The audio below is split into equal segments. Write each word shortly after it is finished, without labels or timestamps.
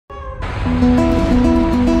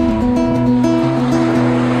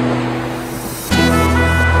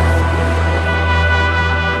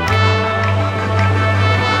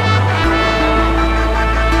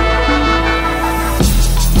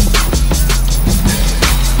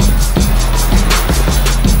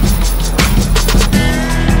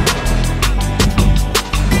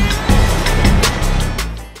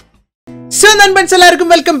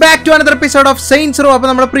Welcome back to another episode of Saints Row. അപ്പോൾ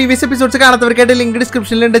നമ്മുടെ previous episodes കാണാത്തവർക്കായിട്ട് link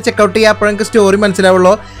ഡിസ്ക്രിപ്ഷനിലുണ്ട്, checkout ചെയ്യുക. അപ്പോൾ നിങ്ങൾക്ക് സ്റ്റോറി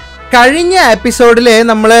മനസ്സിലാവുള്ളൂ. കഴിഞ്ഞ എപ്പിസോഡിൽ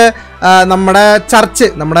നമ്മൾ നമ്മുടെ ചർച്ച്,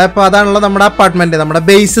 ഇപ്പോൾ അതാണല്ലോ നമ്മുടെ അപ്പാർട്ട്മെൻറ്റ്, നമ്മുടെ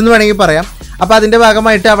ബേസ് എന്ന് വേണമെങ്കിൽ പറയാം. അപ്പോൾ അതിൻ്റെ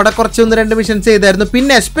ഭാഗമായിട്ട് അവിടെ കുറച്ചൊന്ന് രണ്ട് മിഷൻസ് ചെയ്തായിരുന്നു.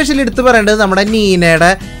 പിന്നെ എസ്പെഷ്യലി എടുത്ത് പറയേണ്ടത് നമ്മുടെ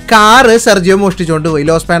നീനയുടെ കാറ് സെർജിയോ മോഷ്ടിച്ചുകൊണ്ട് പോയി.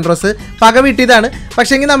 ലോസ് പാൻഡ്രോസ് പക വീട്ടിയതാണ്.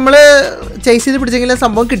 പക്ഷേങ്കിൽ നമ്മൾ ചേസ് ചെയ്ത് പിടിച്ചെങ്കിലും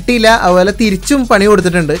സംഭവം കിട്ടിയില്ല. അതുപോലെ തിരിച്ചും പണി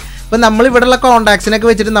കൊടുത്തിട്ടുണ്ട്. അപ്പോൾ നമ്മളിവിടെയുള്ള കോൺടാക്ട്സിനൊക്കെ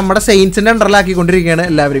വെച്ചിട്ട് നമ്മുടെ സെയിൻസിൻ്റെ അണ്ടറിലാക്കിക്കൊണ്ടിരിക്കുകയാണ്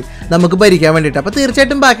എല്ലാവരും നമുക്ക് ഭരിക്കാൻ വേണ്ടിയിട്ട്. അപ്പോൾ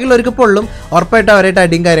തീർച്ചയായിട്ടും ബാക്കിയുള്ളവർക്ക് പൊള്ളും, ഉറപ്പായിട്ട് അവരായിട്ട്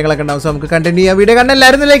അടിയും കാര്യങ്ങളൊക്കെ ഉണ്ടാവും. സോ നമുക്ക് കണ്ടിന്യൂ ചെയ്യാം. വീഡിയോ കാണാൻ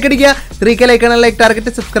എല്ലാവരും ലൈക്ക് അടിക്കുക. 3K ലൈക്കാണ് like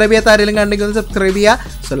target. സബ്സ്ക്രൈബ് ചെയ്യാത്ത ആരെങ്കിലും കണ്ടെങ്കിൽ ഒന്ന് സബ്സ്ക്രൈബ്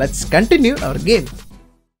ചെയ്യുക. So let's continue our game.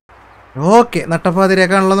 Okay,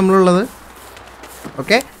 നട്ടപ്പാതിരേക്കാണല്ലോ നമ്മളുള്ളത്.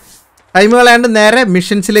 ഓക്കെ, ടൈം കളയാണ്ട് നേരെ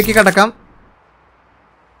മിഷൻസിലേക്ക് കടക്കാം.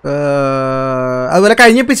 അതുപോലെ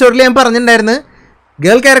കഴിഞ്ഞ എപ്പിസോഡിൽ ഞാൻ പറഞ്ഞിട്ടുണ്ടായിരുന്നു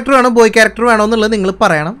ഗേൾ ക്യാരക്ടർ വേണോ ബോയ് ക്യാരക്ടർ വേണോ എന്നുള്ളത് നിങ്ങൾ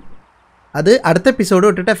പറയണം. അത് അടുത്ത എപ്പിസോഡ്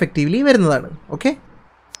തൊട്ടിട്ട് എഫക്റ്റീവ്ലി വരുന്നതാണ്. Okay,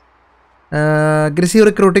 aggressive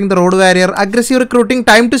recruiting the road Warrier, aggressive recruiting,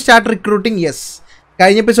 time to start recruiting. Yes,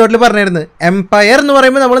 കഴിഞ്ഞ എപ്പിസോഡിൽ പറഞ്ഞിരുന്നു എംപയർ എന്ന്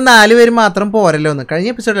പറയുമ്പോൾ നമ്മൾ 4 പേര് മാത്രം പോരല്ലോ എന്ന്. കഴിഞ്ഞ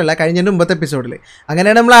എപ്പിസോഡിലല്ല, കഴിഞ്ഞ മുമ്പത്തെ എപ്പിസോഡിൽ.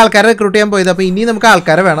 അങ്ങനെയാണ് നമ്മൾ ആൾക്കാരെ റിക്രൂട്ട് ചെയ്യാൻ പോയത്. അപ്പോൾ ഇനി നമുക്ക്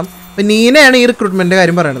ആൾക്കാരെ വേണം. അപ്പോൾ നീനയാണ് ഈ റിക്രൂട്ട്മെൻറ്റ്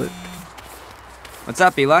കാര്യം പറയണത്. What's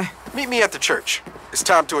up, Eli? Meet me at the church. It's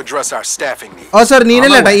time to address our staffing needs. Oh sir,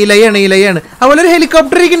 നീനല്ലേട്ടാ, ഇലയാണ്. അതുപോലെ ഒരു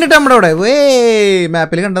ഹെലികോപ്റ്റർ ഇരിക്കുന്നുണ്ട് നമ്മുടെ അവിടെ.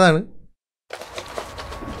 മാപ്പിൽ കണ്ടതാണ്.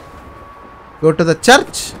 Go to the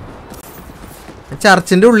church.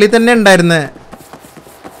 ചർച്ചിന്റെ ഉള്ളിൽ തന്നെ ഉണ്ടായിരുന്നേ.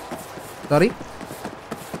 സോറി,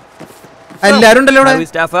 എല്ലാരും ഉണ്ടല്ലോ ഇവിടെ.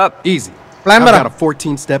 Staff up. Easy. Plan I've got a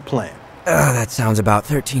 14-step plan. That sounds about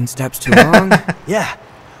 13 steps too long. Yeah.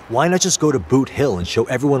 Why not just go to Boot Hill and show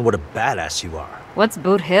everyone what a badass you are? What's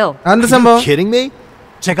Boot Hill? Are you kidding me?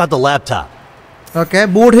 Check out the laptop. Okay,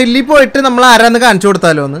 Boot Hillil പോയിട്ട് നമ്മൾ ആരാന്ന് കാണിച്ചു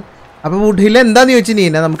കൊടുത്താലോ എന്ന്. അപ്പോൾ boot hill എന്താന്ന് ചോദിച്ചു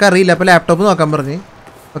നീന, നമുക്കറിയില്ല. അപ്പോൾ ലാപ്ടോപ്പ് നോക്കാൻ പറഞ്ഞു.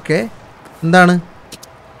 ഓക്കെ, എന്താണ്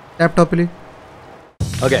ലാപ്ടോപ്പിൽ?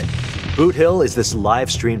 Okay, Boot Hill is this live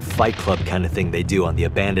stream fight club kind of thing they do on the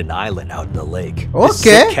abandoned island out in the lake.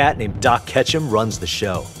 Okay. This cat named Doc Ketchum runs the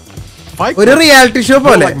show. Fight ഒരു reality show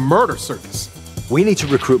പോലെ. like murder circus. We need to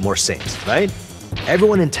recruit more saints, right?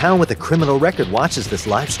 Everyone in town with a criminal record watches this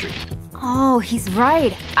live stream. Oh, he's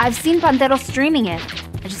right. I've seen Pantero streaming it.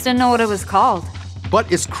 I just didn't know what it was called. But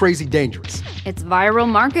it's crazy dangerous. It's viral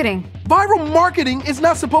marketing. Viral marketing is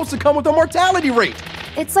not supposed to come with a mortality rate.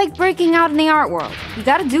 It's like breaking out in the art world. You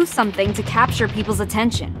gotta do something to capture people's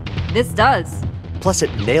attention. This does. Plus,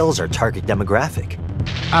 it nails our target demographic.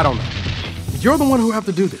 I don't know. You're the one who have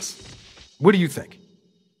to do this. What do you think?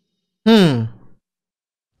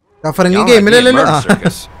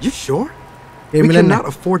 You sure? We cannot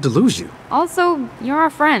afford to lose you. Also, you're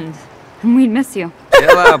our friend. We'd miss you.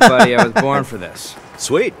 Chill out, buddy. I was born for this.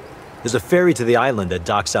 Sweet. There's a ferry to the island that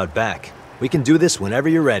docks out back. We can do this whenever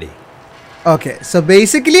you're ready. Okay, so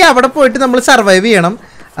basically അവിടെ പോയിട്ട് നമ്മൾ survive ചെയ്യണം.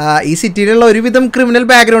 ഈ സിറ്റിയിലുള്ള ഒരുവിധം criminal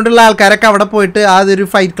ബാക്ക്ഗ്രൗണ്ടുള്ള ആൾക്കാരൊക്കെ അവിടെ പോയിട്ട് അതൊരു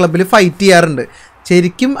ഫൈറ്റ് ക്ലബ്ബിൽ ഫൈറ്റ് ചെയ്യാറുണ്ട്.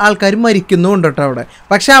 ശരിക്കും ആൾക്കാർ മരിക്കുന്നുണ്ട് കേട്ടോ അവിടെ.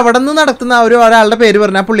 പക്ഷെ അവിടെ നിന്ന് നടത്തുന്ന ഒരാളുടെ പേര്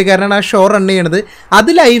പറഞ്ഞാൽ പുള്ളിക്കാരനാണ് ആ ഷോ റൺ ചെയ്യണത്. അത്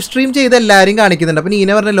ലൈവ് സ്ട്രീം ചെയ്ത് എല്ലാവരും കാണിക്കുന്നുണ്ട്. അപ്പോൾ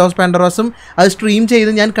നീന പറഞ്ഞ ലോസ് പാൻഡറോസും അത് സ്ട്രീം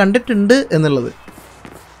ചെയ്ത് ഞാൻ കണ്ടിട്ടുണ്ട് എന്നുള്ളത്.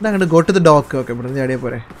 ഇതങ്ങോട്ട് go to the dock. Okay, ഇവിടെ ചാടിയാൽ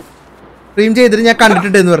പോരെ. സ്ട്രീം ചെയ്തിട്ട് ഞാൻ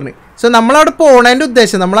കണ്ടിട്ടുണ്ട് എന്ന് പറഞ്ഞു. സോ നമ്മളവിടെ പോണതിൻ്റെ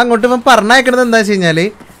ഉദ്ദേശം, നമ്മൾ അങ്ങോട്ട് പറഞ്ഞയക്കണത് എന്താ വെച്ച് കഴിഞ്ഞാൽ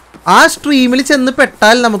ആ സ്ട്രീമിൽ ചെന്ന്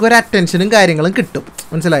പെട്ടാൽ നമുക്കൊരു അറ്റൻഷനും കാര്യങ്ങളും കിട്ടും.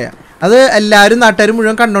 മനസ്സിലായ? അത് എല്ലാവരും നാട്ടുകാരും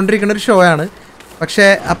മുഴുവൻ കണ്ടുകൊണ്ടിരിക്കുന്ന ഒരു ഷോ ആണ്. പക്ഷേ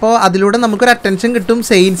അപ്പോൾ അതിലൂടെ നമുക്കൊരു അറ്റൻഷൻ കിട്ടും,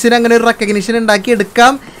 സെയിൻസിന് അങ്ങനെ ഒരു റെക്കഗ്നിഷൻ ഉണ്ടാക്കി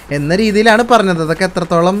എടുക്കാം എന്ന രീതിയിലാണ് പറഞ്ഞത്. അതൊക്കെ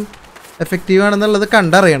എത്രത്തോളം എഫക്റ്റീവ് ആണെന്നുള്ളത്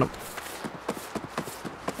കണ്ടറിയണം.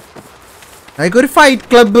 അതൊക്കെ ഒരു ഫൈറ്റ്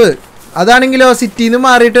ക്ലബ്ബ്, അതാണെങ്കിലോ സിറ്റിയിൽ നിന്ന്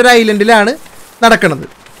മാറിയിട്ട് ഒരു ഐലൻഡിലാണ് നടക്കുന്നത്.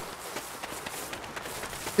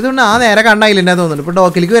 ഇതുകൊണ്ട് ആ നേരെ കണ്ട ഐലൻഡാണ് തോന്നുന്നുണ്ട്. ഇപ്പോൾ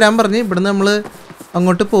ഡോക്കിലേക്ക് വരാൻ പറഞ്ഞ് ഇവിടുന്ന് നമ്മൾ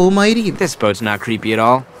അങ്ങോട്ട് പോകുമായിരിക്കും.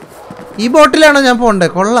 ഈ ബോട്ടിലാണോ ഞാൻ പോകണ്ടേ?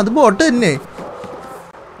 കൊള്ളാം, അത് ബോട്ട് തന്നെ.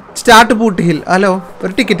 Start boot hill. ഹലോ,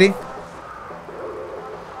 ഒരു ടിക്കറ്റ്.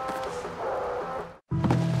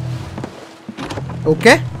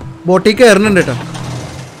 ഓക്കെ, ബോട്ടിൽ കയറുന്നുണ്ട് കേട്ടോ.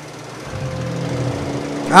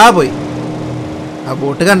 പോയി. ആ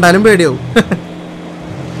ബോട്ട് കണ്ടാലും പേടിയാവും.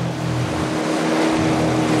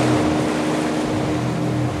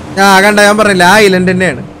 കണ്ട, ഞാൻ പറഞ്ഞില്ല ആ ഐലൻഡ്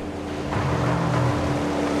തന്നെയാണ്.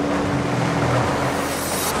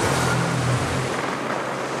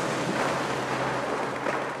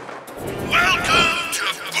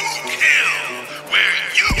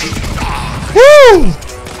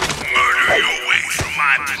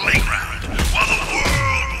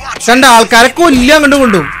 കണ്ട ആൾക്കാരെ കൊല്ലം അങ്ങോട്ട്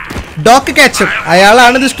കൊണ്ടുപോകും. ഡോക്ക് കാച്ചർ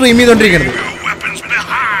അയാളാണ് ഇത് സ്ട്രീം ചെയ്തോണ്ടിരിക്കുന്നത്.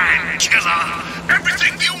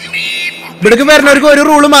 ഇവിടേക്ക് വരുന്നവർക്ക് ഒരു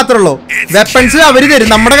റൂള് മാത്രമേ ഉള്ളൂ, വെപ്പൺസ് അവര് തരും,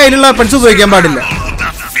 നമ്മുടെ കയ്യിലുള്ള വെപ്പൺസ് ഉപയോഗിക്കാൻ പാടില്ല.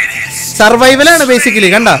 സർവൈവലാണ് ബേസിക്കലി.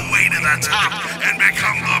 കണ്ട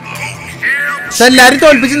എല്ലാരും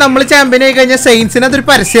തോൽപ്പിച്ച് നമ്മൾ ചാമ്പ്യൻ ആയി കഴിഞ്ഞാൽ സെയിൻസിന് അതൊരു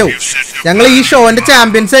പരസ്യവും, ഞങ്ങൾ ഈ ഷോന്റെ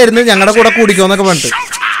ചാമ്പ്യൻസ് ആയിരുന്നു, ഞങ്ങളുടെ കൂടെ കൂടിക്കോന്നൊക്കെ പറഞ്ഞിട്ട്.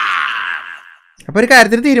 അപ്പൊ ഒരു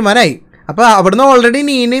കാര്യത്തിൽ തീരുമാനമായി. അപ്പൊ അവിടുന്ന് ഓൾറെഡി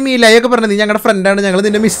നീനയും മീലായി ഒക്കെ പറഞ്ഞത്, നീ ഞങ്ങളുടെ ഫ്രണ്ടാണ്, ഞങ്ങൾ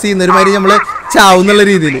നിന്നെ മിസ് ചെയ്യുന്ന ഒരുമാതിരി നമ്മള് ചാവുന്നുള്ള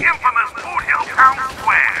രീതിയിൽ.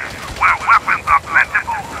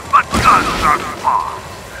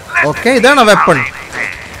 ഓക്കെ, ഇതാണോ വെപ്പൺ?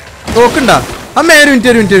 തോക്കുണ്ടാ? അമ്മ ഒരു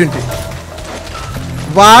മിനിറ്റ്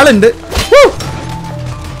വാളുണ്ട്.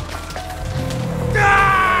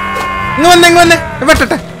 ഇങ്ങ് വന്നേ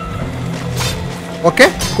വെട്ടട്ടെ. ഓക്കെ,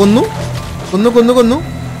 കൊന്നു.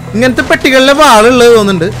 ഇങ്ങനത്തെ പെട്ടികളിലെ വാളുള്ളത്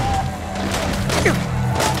തോന്നുന്നുണ്ട്.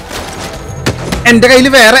 എന്റെ കയ്യിൽ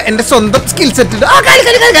വേറെ എന്റെ സ്വന്തം സ്കിൽ സെറ്റ് ഉണ്ട്.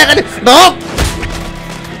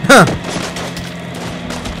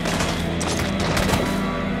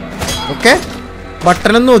 ഓക്കെ,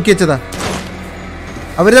 ബട്ടണൊന്നും നോക്കി വെച്ചതാ.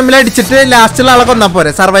 അവര് തമ്മിൽ അടിച്ചിട്ട് ലാസ്റ്റുള്ള ആളെ കൊന്നാ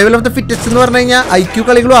പോരെ. സർവൈവൽ ഓഫ് ദ ഫിറ്റസ്റ്റ് എന്ന് പറഞ്ഞു കഴിഞ്ഞാൽ IQ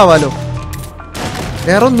കളികളും ആവാലോ.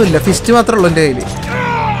 വേറെ ഒന്നുമില്ല, ഫിസ്റ്റ് മാത്രമേ ഉള്ളൂ എൻ്റെ കയ്യിൽ.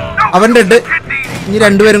 അവൻ ഡെഡ്. ഇനി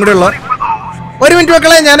രണ്ടുപേരും കൂടെ ഉള്ളു. ഒരു മിനിറ്റ്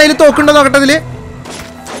മക്കളെ, ഞാൻ അതിൽ തോക്കുണ്ടോ നോക്കട്ടെ. അതില്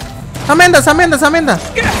സമയം എന്താ?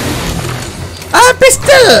 ആ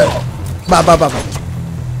പിസ്റ്റൽ. ബാ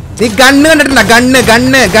നീ ഗണ്ണ്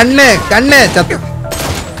കണ്ടിട്ടുണ്ടോ? ഗണ്ണ് ചത്തു.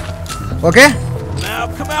 ഓക്കെ,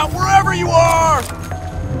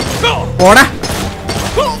 ഓടാ.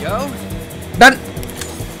 ഡൺ.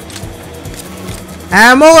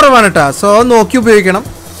 ആമോ കുറവാണ് കേട്ടോ, സോ നോക്കി ഉപയോഗിക്കണം.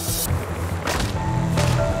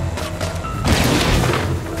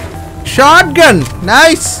 Shot gun,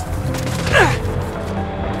 nice.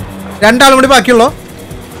 രണ്ടാളും കൂടി ബാക്കിയുള്ളോ?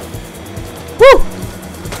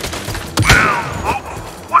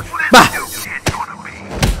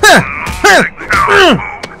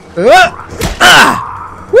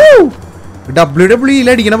 WWE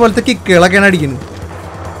അടിക്കണ പോലത്തെ കിക്കുകളൊക്കെയാണ് അടിക്കുന്നത്.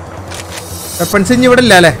 വെപ്പൺസ് ഇനി ഇവിടെ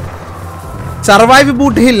ഇല്ല അല്ലേ? സർവൈവ്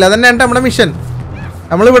ബൂട്ട് ഹിൽ, അതന്നെ നമ്മുടെ മിഷൻ.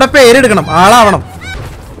 നമ്മളിവിടെ പേരെടുക്കണം, ആളാവണം.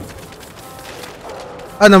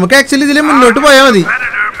 അത് നമുക്ക് ആക്ച്വലി ഇതിൽ മുന്നോട്ട് പോയാൽ മതി.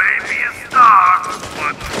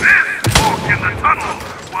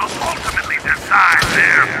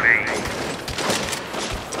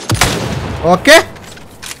 ഓക്കെ,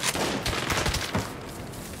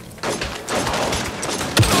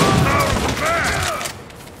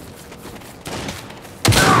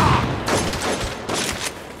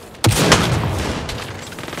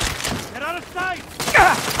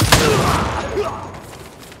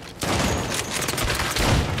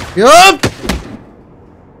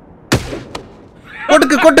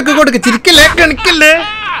 കൊടുക്ക് ചിരിക്കല്ലേ, കണിക്കല്ലേ.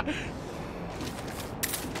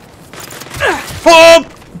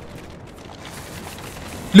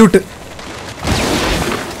 ലൂട്ട്.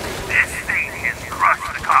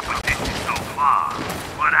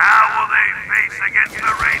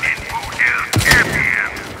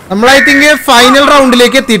 നമ്മൾ ഐ തിങ്ക് ഫൈനൽ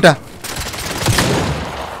റൗണ്ടിലേക്ക് എത്തിയിട്ടാ.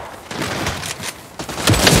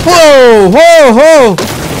 ഹോ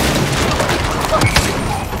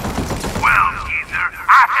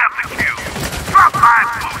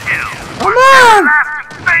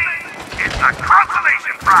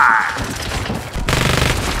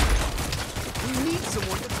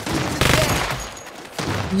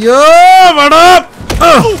Yo, what up?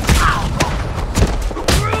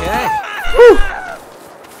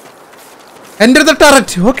 Enter the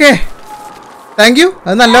turret. Okay. Thank you.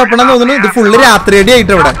 അത് നല്ല വെപ്പണാ തോന്നുന്നു. ഇത് ഫുള്ള് രാത്രി അടി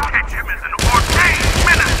ആയിട്ട് ഇവിടെ.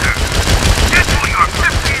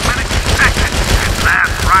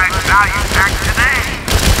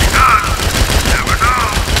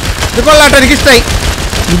 ഇത് കൊള്ളാട്ടോ, എനിക്ക് ഇഷ്ടായി.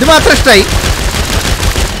 ഇത് മാത്രം ഇഷ്ടായി.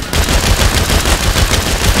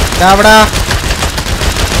 ചാവടാ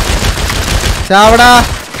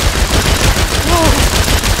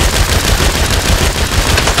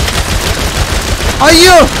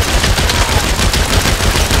അയ്യോ,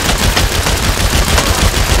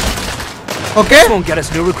 ഓക്കെ.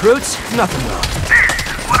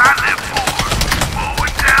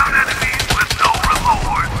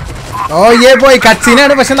 ഓ ഏ പോയി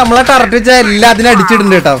കച്ചിനാണ്, പക്ഷെ നമ്മളെ ടർട്ട് വെച്ചാൽ എല്ലാത്തിനും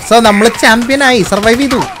അടിച്ചിട്ടുണ്ട് കേട്ടോ. സോ നമ്മൾ ചാമ്പ്യൻ ആയി, സർവൈവ്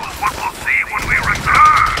ചെയ്തു.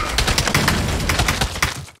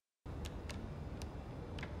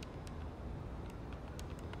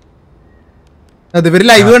 അത് ഇവര്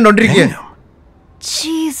live കണ്ടോണ്ടിരിക്കുക.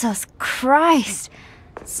 Jesus Christ.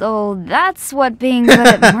 So that's what being good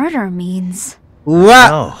at murder means.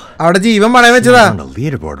 അവിടെ ജീവൻ പണയം വെച്ചതാ. On the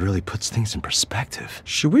leaderboard really puts things in perspective.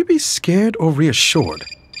 Should we be scared or reassured?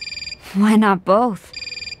 Why not both?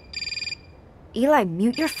 Eli,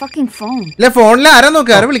 mute your fucking phone. ഇല്ല ഫോണിൽ ആരാ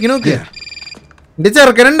നോക്ക്, ആരാ വിളിക്കണ നോക്ക്. എന്റെ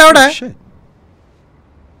ചെറുക്കനുണ്ട് അവിടെ.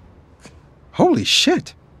 Holy shit.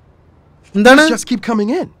 എന്താണ്? Just keep coming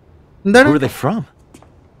in. എന്താണ്? Who are they from?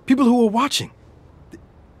 People who are watching.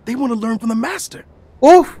 They want to learn from the master.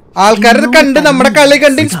 ഓ ആൾക്കാരത് കണ്ട് നമ്മുടെ കളി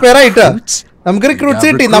കണ്ട് ഇൻസ്പയർ ആയിട്ടാ. നമുക്ക് റിക്രൂട്ട്സ്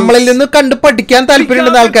കിട്ടി. നമ്മളിൽ നിന്ന് കണ്ട് പഠിക്കാൻ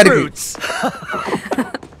താല്പര്യമുണ്ടെന്ന് ആൾക്കാർക്ക്.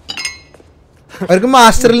 അവർക്ക്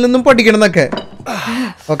മാസ്റ്ററിൽ നിന്നും പഠിക്കണം എന്നൊക്കെ.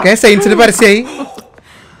 ഓക്കെ സയൻസിന് പരസ്യമായി.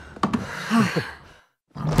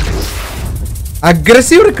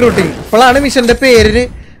 Aggressive recruiting. ഇപ്പോഴാണ് മിഷന്റെ പേരിന്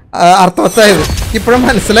അർത്ഥവത്തായത്. ഇപ്പോഴും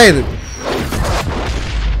മനസ്സിലായത്.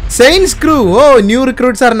 Saints crew. Oh new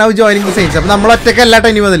recruits are now joining the saints. അപ്പം നമ്മൾ ഒറ്റയ്ക്കല്ലാട്ടോ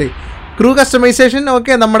ഇനി മുതൽ. Crew customisation.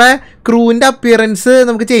 ഓക്കെ നമ്മുടെ ക്രൂവിൻ്റെ അപ്പിയറൻസ്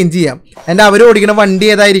നമുക്ക് ചേഞ്ച് ചെയ്യാം. എൻ്റെ അവർ ഓടിക്കുന്ന വണ്ടി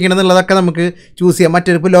ഏതായിരിക്കണം എന്നുള്ളതൊക്കെ നമുക്ക് ചൂസ് ചെയ്യാം.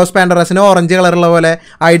 മറ്റൊരു ഇപ്പോൾ ലോസ് പാൻഡറാസിന് ഓറഞ്ച് കളറുള്ള പോലെ,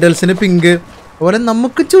 ഐഡൽസിന് പിങ്ക് അതുപോലെ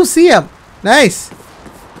നമുക്ക് ചൂസ് ചെയ്യാം. നൈസ്.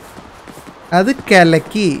 അത്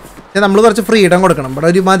കലക്കി. നമ്മൾ കുറച്ച് ഫ്രീഡം കൊടുക്കണം. ഇവിടെ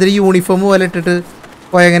ഒരുമാതിരി യൂണിഫോം പോലെ ഇട്ടിട്ട്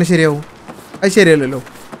പോയാൽ എങ്ങനെ ശരിയാവും? അത് ശരിയല്ലല്ലോ.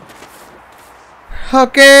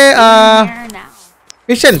 Okay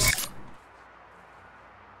missions.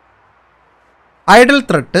 Idol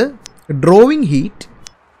threat, ഡ്രോവിങ് heat,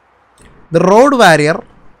 the road Warrier.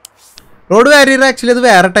 Road Warrier actually അത്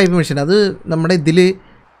വേറെ ടൈപ്പ് മിഷൻ. അത് നമ്മുടെ ഇതിൽ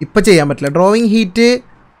ഇപ്പം ചെയ്യാൻ പറ്റില്ല. ഡ്രോവിങ് ഹീറ്റ്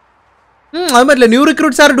അത് പറ്റില്ല. New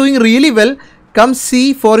recruits are doing really well, come see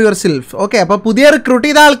for your self. Okay അപ്പോൾ പുതിയ റിക്രൂട്ട്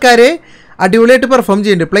ചെയ്ത ആൾക്കാർ അടിപൊളിയായിട്ട് പെർഫോം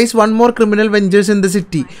ചെയ്യുന്നുണ്ട്. Place 1 more criminal ventures in the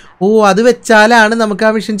city. ഓ അത് വെച്ചാലാണ് നമുക്ക്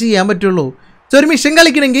ആ മിഷൻ ചെയ്യാൻ പറ്റുള്ളൂ. സോ ഒരു മിഷൻ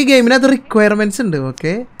കളിക്കണമെങ്കിൽ ഗെയിമിന് അത് റിക്വയർമെൻറ്റ്സ് ഉണ്ട്.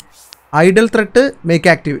 Okay Idol threat make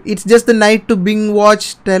active. It's just the night to Bing watch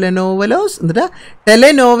ടെലനോവലോസ്. എന്നിട്ട്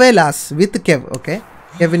ടെലനോവലാസ് വിത്ത് കെവ്. ഓക്കെ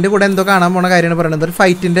കെവിൻ്റെ കൂടെ എന്തോ കാണാൻ പോണ കാര്യമാണ് പറയുന്നത്. ഒരു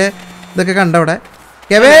ഫൈറ്റിൻ്റെ ഇതൊക്കെ കണ്ടവിടെ.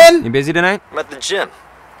 Kevin You busy tonight? I'm at the gym.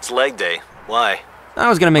 It's leg day. Why? I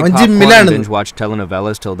was gonna make On popcorn Milan. and binge watch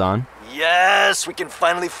telenovelas till dawn. Yes, we can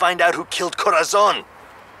finally find out who killed Corazon.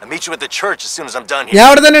 I'll meet you at the church as soon as I'm done here. ഞാൻ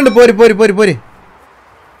അവിടെ തന്നെ ഉണ്ട്. പോര്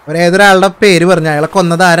ഏതൊരാളുടെ പേര് പറഞ്ഞു. അയാളെ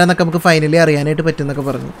കൊന്നത് ആരാന്നൊക്കെ നമുക്ക് ഫൈനലി അറിയാനായിട്ട് പറ്റുന്നൊക്കെ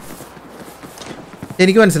പറഞ്ഞു.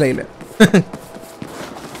 എനിക്ക് മനസ്സിലായില്ല.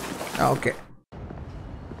 ഓക്കെ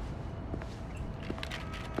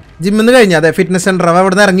ജിമ്മിൽ നിന്ന് കഴിഞ്ഞാൽ അതെ ഫിറ്റ്നസ് സെൻ്റർ. അവ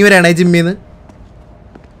അവിടെ നിന്ന് ഇറങ്ങി വരികയാണേ ജിമ്മിൽ നിന്ന്.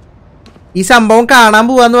 ഈ സംഭവം കാണാൻ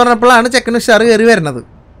പോവാന്ന് പറഞ്ഞപ്പോഴാണ് ചെക്കൻ ഉഷാർ കയറി വരുന്നത്.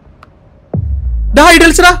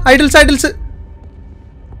 Idols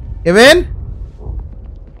എവൻ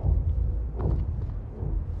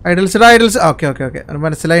idols. ഓക്കെ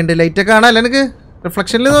മനസ്സിലായിട്ടുണ്ട്. ലൈറ്റ് ഒക്കെ കാണാമല്ലോ എനിക്ക്.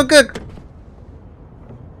 റിഫ്ലക്ഷനിൽ നോക്ക്.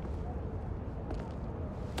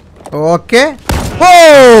 ഓക്കെ ഓ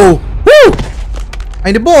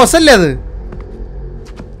അതിന്റെ ബോസ് അല്ലേ അത്?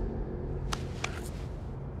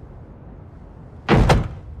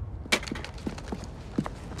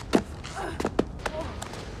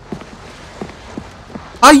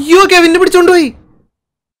 അയ്യോ കെവിനെ പിടിച്ചോണ്ട് പോയി.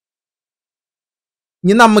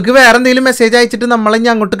 ഇനി നമുക്ക് വേറെ എന്തെങ്കിലും മെസ്സേജ് അയച്ചിട്ട് നമ്മളെ ഇനി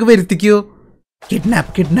അങ്ങോട്ടേക്ക് വരുത്തിക്കോ.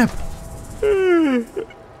 Kidnap.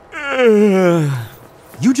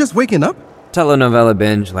 You just waking up? Telenovela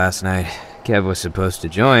binge last night. Kev was supposed to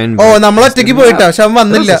join. ഓ നമ്മൾ ഒറ്റയ്ക്ക് പോയിട്ടാ. പക്ഷെ അവൻ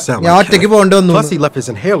വന്നില്ല. ഞാൻ ഒറ്റയ്ക്ക് പോകേണ്ടി വന്നു. Plus he left his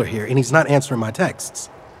inhaler here and he's not answering my texts.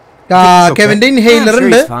 കെവിന്റെ inhaler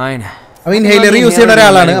ഉണ്ട്. അവൻ ഇൻഹെയിലർ യൂസ് ചെയ്യുന്ന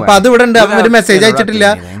ഒരാളാണ്. അപ്പൊ അത് ഇവിടെ ഉണ്ട്. അവൻ ഒരു മെസ്സേജ് അയച്ചിട്ടില്ല.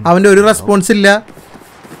 അവന്റെ ഒരു റെസ്പോൺസ് ഇല്ല.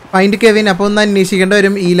 Find Kevin. അപ്പോൾ ഒന്ന് അന്വേഷിക്കേണ്ടി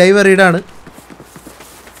വരും. ഈ ലൈവ് വെറീഡാണ്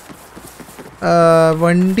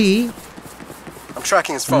വണ്ടി.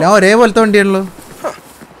 എല്ലാം ഒരേപോലത്തെ വണ്ടിയാണല്ലോ.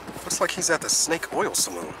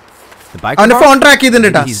 അവന്റെ ഫോൺ ട്രാക്ക്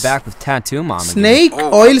ചെയ്തിട്ടുണ്ട്. സ്നേക്ക്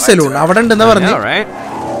ഓയിൽ സലൂൺ അവിടെ ഉണ്ടെന്ന് പറഞ്ഞു.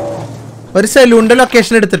 ഒരു സലൂണിന്റെ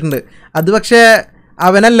ലൊക്കേഷൻ എടുത്തിട്ടുണ്ട്. അത് പക്ഷേ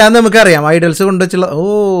അവനല്ലാന്ന് നമുക്കറിയാം. ഐഡൽസ് കൊണ്ടുവച്ചുള്ള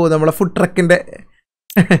നമ്മളെ ഫുഡ് ട്രക്കിന്റെ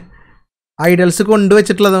ഐഡൽസ്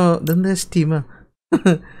കൊണ്ടുവച്ചിട്ടുള്ളത്. ഇതെന്താ സ്റ്റീമാ?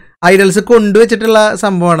 ഐഡൽസ് കൊണ്ടുവച്ചിട്ടുള്ള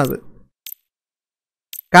സംഭവമാണത്.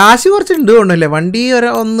 കാശ് കുറച്ചുണ്ട് തോന്നുന്നല്ലേ. വണ്ടി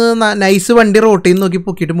ഒന്ന് നൈസ് വണ്ടി റോട്ടിൽ നിന്ന് നോക്കി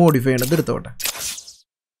പൊക്കിയിട്ട് മോഡിഫൈ ചെയ്യണത് എടുത്തോട്ടെ.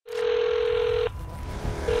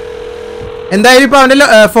 എന്തായാലും ഇപ്പൊ അവന്റെ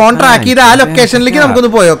ഫോൺ ട്രാക്ക് ചെയ്ത് ആ ലൊക്കേഷനിലേക്ക്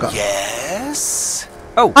നമുക്കൊന്ന് പോയോക്കാം.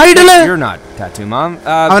 ഐഡല്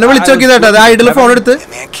അവനെ വിളിച്ചു നോക്കിയത് കേട്ടോ. അത് ഐഡല് ഫോൺ എടുത്ത്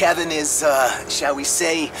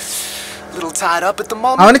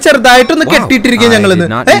അവന് ചെറുതായിട്ടൊന്ന് കെട്ടിയിട്ടിരിക്കുക. ഞങ്ങളിന്ന്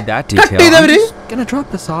കട്ട് ചെയ്തവര്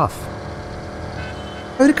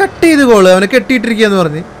കട്ട് ചെയ്ത് കോള് അവനെ കെട്ടിയിട്ടിരിക്കാന്ന്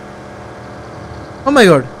പറഞ്ഞ്. Oh my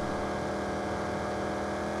God.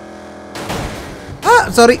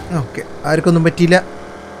 Sorry. Okay ആർക്കൊന്നും പറ്റിയില്ല.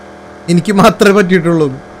 എനിക്ക് മാത്രമേ പറ്റിയിട്ടുള്ളൂ.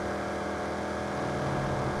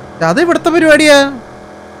 അത് ഇവിടുത്തെ പരിപാടിയാ.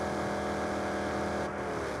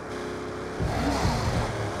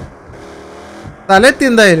 തലെത്തി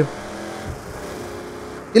എന്തായാലും.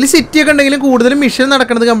 ഇതിൽ സിറ്റി ഒക്കെ ഉണ്ടെങ്കിലും കൂടുതലും മിഷൻ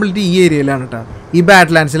നടക്കുന്നത് കംപ്ലീറ്റ് ഈ ഏരിയയിലാണ് കേട്ടോ, ഈ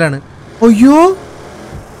ബാഡ് ലാൻഡ്സിലാണ്. അയ്യോ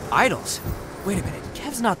Idols? Wait a minute.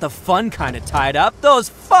 Kev's not the fun kind of tied up. Those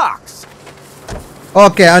fucks.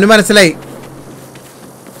 Okay, അവന് മനസ്സിലായി.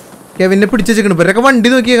 കെവിനെ പിടിച്ചു വെച്ചേക്കണം. ഇവരൊക്കെ വണ്ടി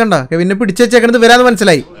നോക്കിയേ കണ്ട, കെവിനെ പിടിച്ചു വെച്ചേക്കണത് വരാന്ന്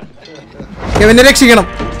മനസ്സിലായി. കെവിനെ രക്ഷിക്കണം.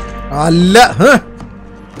 അല്ല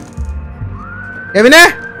കെവിനെ.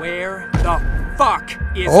 Where the fuck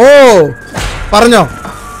is ഓ പറഞ്ഞോ.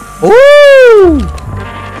 ഓ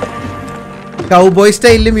കൗബോയ്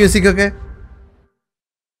സ്റ്റൈലില് മ്യൂസിക് ഒക്കെ.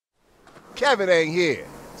 Kevin ain't here,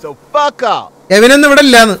 so fuck off. കെവിനൊന്നും ഇവിടെ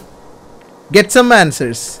ഇല്ലാന്ന്. Get some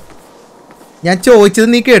answers. ഞാൻ ചോദിച്ചത്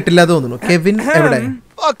നീ കേട്ടില്ല തോന്നുന്നു. കെവിൻ എവിടെ?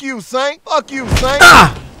 Fuck you, Saint. Fuck you, Saint.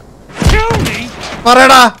 Kill me?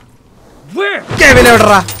 പറയടാ. Where? കെവിൻ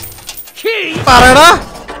എവിടെടാ? Key പറയടാ.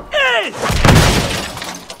 is.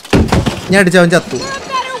 ഞാൻ അടിച്ചവൻ ചത്തു.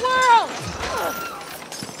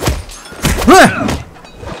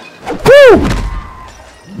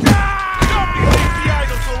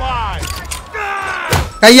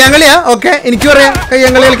 കയ്യാങ്കളിയാ? ഓക്കെ, എനിക്ക് പറയാം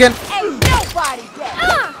കയ്യാങ്കളി കളിക്കാൻ.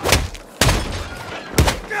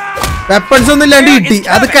 വെപ്പൺസ് ഒന്നും ഇല്ലാണ്ട് കിട്ടി,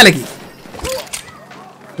 അത് കലക്കി.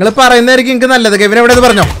 നിങ്ങൾ പറയുന്നതായിരിക്കും എനിക്ക് നല്ലത്. കെവിൻ എവിടെ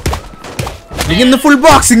പറഞ്ഞോ? എനിക്ക് ഇന്ന് ഫുൾ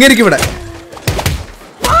ബോക്സിംഗ് ആയിരിക്കും ഇവിടെ.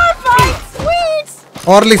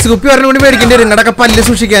 ഓർലിക്സ് കുപ്പി ഒരെണ്ണം കൂടി മേടിക്കേണ്ടി വരും ഇങ്ങടൊക്കെ പല്ല്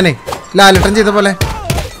സൂക്ഷിക്കാനേ, ലാലട്ടൻ ചെയ്ത പോലെ.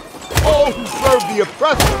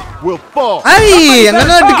 ഐ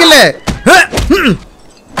അങ്ങനെ അടിക്കല്ലേ.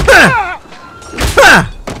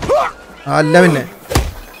 അല്ല പിന്നെ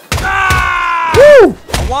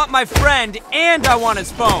I want my friend and I want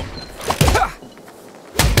his phone.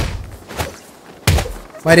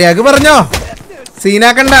 മര്യാദ പറഞ്ഞോ,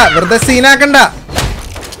 സീനാക്കണ്ട, വെറുതെ സീനാക്കണ്ട.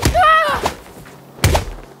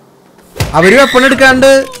 അവര് വെപ്പൺ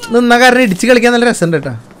എടുക്കാണ്ട് നിന്ന കാരണം ഇടിച്ച് കളിക്കാൻ നല്ല രസമുണ്ട്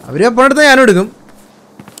കേട്ടോ. അവര് വെപ്പൺ എടുത്താൽ ഞാനും എടുക്കും.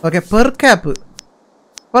 Okay, perc app,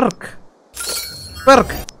 perc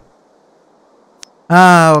perc. ആ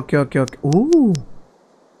ഓക്കെ ഓക്കെ ഓക്കെ. ഓ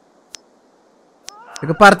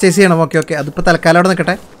ഇതൊക്കെ പർച്ചേസ് ചെയ്യണം. ഓക്കെ ഓക്കെ, അതിപ്പോൾ തൽക്കാലം അവിടെ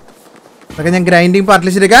നിൽക്കട്ടെ. അതൊക്കെ ഞാൻ ഗ്രൈൻഡിങ്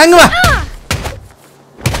പാർട്ടിൽ ശരിയാക്കാം. അങ്ങ് വാ.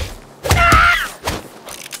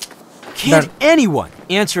 Can't anyone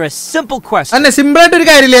answer a simple question? അന്നെ സിമ്പിൾ ആയിട്ട് ഒരു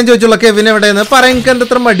കാര്യമില്ല ഞാൻ ചോദിച്ചോളൂ. കെവിൻ എവിടെയെന്ന് പറയാൻ എനിക്ക് എന്താ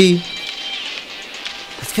അത്ര മടി?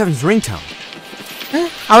 That's Kevin's ringtone.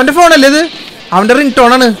 അവന്റെ ഫോണല്ലേ ഇത്? അവന്റെ റിംഗ്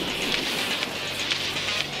ടോൺ ആണ്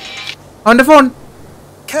അവന്റെ phone.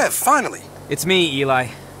 Kev, finally. It's me, Eli.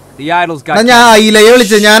 The idols got. ഞാൻ ആയില്ലേ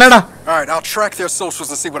വിളിച്ചത് ഞാനടാ. All right, I'll track their socials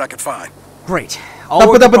and see what I can find. Great.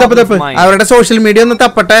 തപ്പ് തപ്പ് തപ്പ് തപ്പ്. അവരുടെ സോഷ്യൽ മീഡിയ ഒന്ന്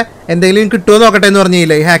തപ്പട്ടെ, എന്തെങ്കിലും കിട്ടുമോ നോക്കട്ടെ എന്ന്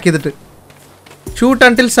പറഞ്ഞില്ലേ ഹാക്ക് ചെയ്തിട്ട്. Shoot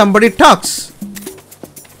until somebody talks.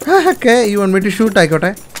 Okay, you want me to shoot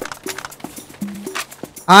ആയിക്കോട്ടെ.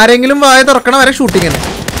 ആരെങ്കിലും വായ തുറക്കണ വരെ ഷൂട്ടിങ് തന്നെ.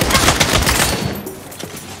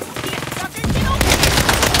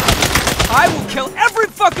 I will kill every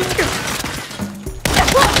fucking.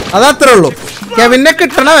 അതത്രേ ഉള്ളൂ. കെവിനെ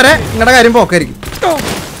കിട്ടണ വരെ നിങ്ങളുടെ കാര്യം പോക്കായിരിക്കും.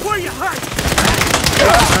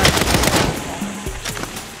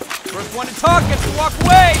 First one to talk gets to walk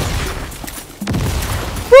away.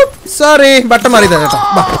 Sorry, button മാറി കേട്ടോ.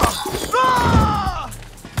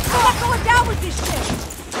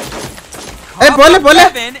 പോലെ പോലെ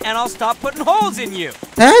And I'll stop putting holes in you.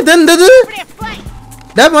 ഇതെന്തത്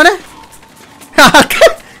മോനെ?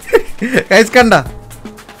 കണ്ട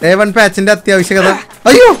A1 പാച്ചിന്റെ അത്യാവശ്യകത.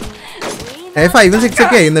 അയ്യോ A5 6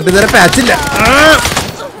 ഒക്കെ എന്നിട്ട് ഇതുവരെ പാച്ചില്ല.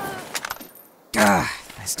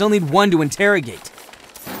 I still need one to interrogate.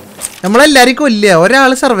 നമ്മളെല്ലാരും കൊല്ല,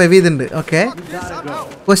 ഒരാള് സർവൈവ് ചെയ്തിട്ടുണ്ട്. ഓക്കെ,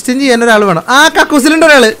 ക്വസ്റ്റ്യൻ ചെയ്യാൻ ഒരാൾ വേണം. ആ കക്കൂസിലുണ്ട്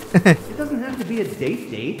ഒരാള്.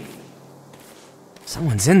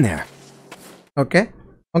 Someone's in there. ഓക്കെ,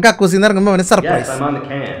 നമുക്ക് കക്കൂസിൽ നിന്ന് ഇറങ്ങുമ്പോ അവന് സർപ്രൈസ്.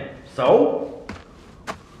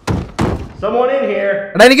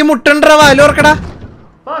 എടാ എനിക്ക് മുട്ടണ്ടാ, വാല് ഓർക്കടാ.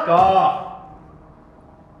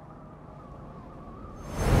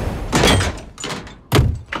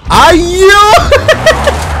 അയ്യോ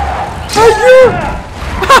അയ്യോ,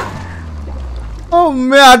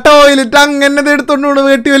 അമ്മ ആ ടോയ്ലറ്റ് അങ്ങനെ എടുത്തോണ്ട്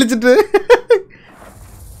വെട്ടി വലിച്ചിട്ട്.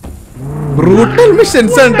 ബ്രൂട്ടൽ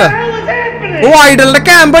മിഷൻസ് ആണ്. ഓ ഐഡലിന്റെ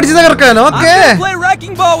ക്യാമ്പ് അടിച്ച് തകർക്കാനോ? Okay, Play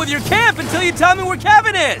wrecking ball with your camp until you tell me where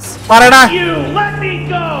Kevin is. പറടാ.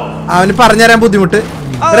 അവന് പറഞ്ഞുതരാൻ ബുദ്ധിമുട്ട്.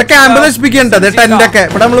 ഇവിടെ ക്യാമ്പ് നശിപ്പിക്കണ്ടത് ടെന്റ് ഒക്കെ.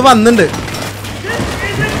 ഇവിടെ നമ്മള് വന്നിട്ടുണ്ട്.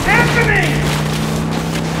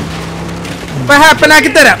 ഇപ്പൊ ഹാപ്പൻ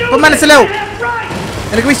ആക്കി തരാം. ഇപ്പൊ മനസ്സിലാവും,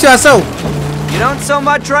 എനിക്ക് വിശ്വാസവും. You don't so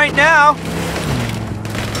much right now.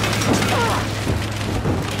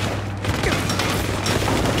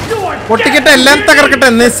 പൊട്ടിക്കട്ടെ, എല്ലാം തകർക്കട്ടെ,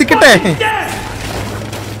 നശിക്കട്ടെ.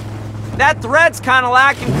 That thread's kind of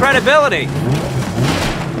lacking credibility.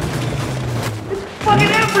 It's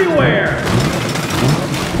fucking everywhere.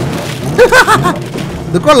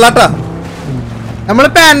 ഇത് കൊള്ളാട്ടാ. നമ്മള്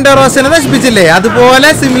പാൻഡോറോസിനെ നശിപ്പിച്ചില്ലേ, അതുപോലെ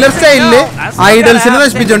സിമിലർ സ്റ്റൈലില് ഐഡൽസിനെ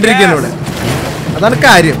നശിപ്പിച്ചോണ്ടിരിക്കുകയാണ് ഇവിടെ. അതാണ്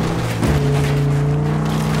കാര്യം.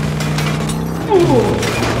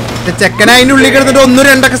 ചെക്കൻ അതിന്റെ ഉള്ളിൽ കിടന്നിട്ട്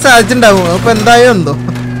 1-2 സാധിച്ചിട്ടുണ്ടാവും. അപ്പൊ എന്തായോ എന്തോ.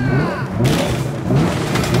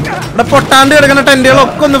 ഇവിടെ പൊട്ടാണ്ട് കിടക്കുന്ന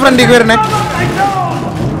ടെന്റുകളൊക്കെ ഒന്ന് ഫ്രണ്ടിലേക്ക് വരണേ.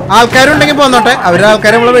 ആൾക്കാരുണ്ടെങ്കിൽ പോന്നോട്ടെ. അവരുടെ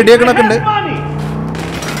ആൾക്കാരെ നമ്മളെ വെടിയൊക്കെ ഉണ്ട്.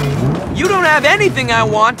 You don't have anything I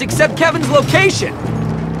want except Kevin's location.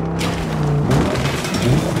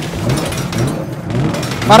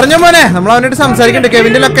 പറഞ്ഞോ മോനെ, നമ്മൾ അവനായിട്ട് സംസാരിക്കണ്ടേ.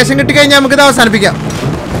 കെവിന്റെ ലൊക്കേഷൻ കിട്ടി കഴിഞ്ഞാൽ നമുക്ക് ഇത് അവസാനിപ്പിക്കാം.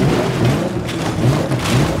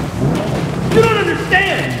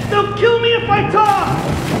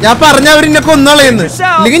 ഞാൻ പറഞ്ഞ അവരിന്നെ കൊന്നളയുന്നു,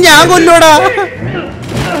 ഇല്ലെങ്കിൽ ഞാൻ കൊല്ലൂടാ.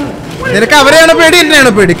 നിനക്ക് അവരെയാണോ പേടി,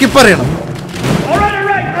 എന്നെയാണോ പേടി? കിപ്പറിയണം.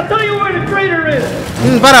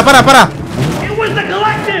 പറ പറ പറ.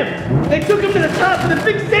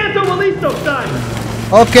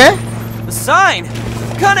 Okay. The sign?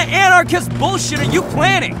 What kind of anarchist bullshit are you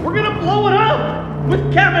planning? We're gonna blow it up with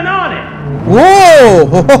Kevin on it. Whoa!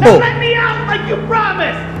 Now let me out like you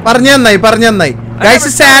promised. പറഞ്ഞു നന്നായി. Guys,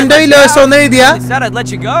 സാൻഡോ ഇലേസോ എന്ന് എഴുതിയ I said I'd let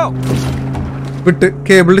you go. വിട്ട്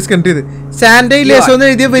cable disconnect ചെയ്ത്. സാൻഡോ ഇലേസോ എന്ന്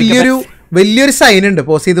എഴുതിയ വലിയൊരു sign ഉണ്ട്.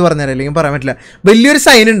 പോസ് ചെയ്ത് പറഞ്ഞാൽ അല്ലെങ്കിൽ പറയാൻ പറ്റില്ല. വലിയൊരു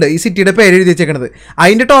സൈൻ ഉണ്ട് ഈ സിറ്റിയുടെ പേര് എഴുതി വെച്ചേക്കണത്.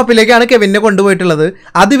 അതിന്റെ ടോപ്പിലേക്കാണ് കെവിനെ കൊണ്ടുപോയിട്ടുള്ളത്.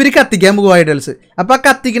 അത് ഇവര് കത്തിക്കാൻ പോകും ഐഡൽസ്. അപ്പൊ ആ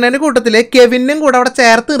കത്തിക്കുന്നതിന്റെ കൂട്ടത്തില് കെവിനും കൂടെ അവിടെ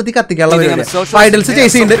ചേർത്ത് നിർത്തി കത്തിക്കാനുള്ള ഐഡൽസ്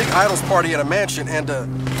ചേസ് ചെയ്യുന്നുണ്ട്.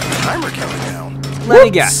 Let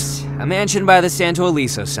me guess. A mansion by the Santo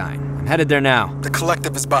Eliso sign. I'm headed there now. The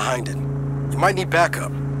collective is behind it. You might need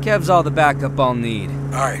backup. Kev's all the backup I'll need.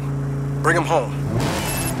 All right, bring him home.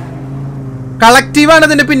 കളക്റ്റീവാണ്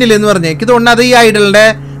ഇതിന്റെ പിന്നിൽ എന്ന് പറഞ്ഞേ. എനിക്ക് തോന്നുന്നത് അത് ഈ ഐഡലിന്റെ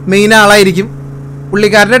main ആളായിരിക്കും.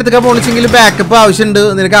 പുള്ളിക്കാരുടെ അടുത്തൊക്കെ പോണിച്ചെങ്കിൽ ബാക്കപ്പ് ആവശ്യമുണ്ട്.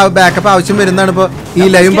 നിനക്ക് ബാക്കപ്പ് ആവശ്യം വരുന്നതാണ് ഇപ്പൊ ഈ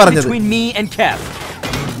ലൈവും പറഞ്ഞത്.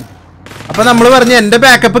 അപ്പൊ നമ്മൾ പറഞ്ഞു എന്റെ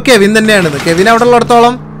ബാക്കപ്പ് കെവിൻ തന്നെയാണെന്ന്. കെവിൻ അവിടെ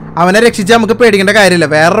ഉള്ളിടത്തോളം അവനെ രക്ഷിച്ചാൽ നമുക്ക് പേടിക്കേണ്ട കാര്യമില്ല.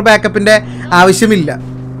 വേറൊരു ബാക്കപ്പിന്റെ ആവശ്യമില്ല.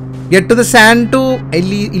 Get to the സാൻഡോ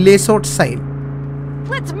ഇലേസോ sign.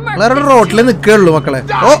 വേറെ റോട്ടിൽ നിൽക്കുകയുള്ളൂ മക്കളെ.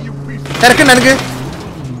 ഓ തിരക്കുണ്ട് എനിക്ക്.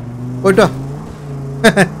 പോയിട്ടോ.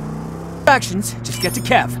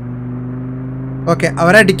 ഓക്കെ,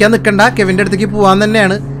 അവരടിക്കാൻ നിൽക്കണ്ട. കെവിന്റെ അടുത്തേക്ക് പോവാൻ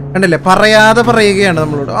തന്നെയാണ്. കണ്ടില്ലേ, പറയാതെ പറയുകയാണ്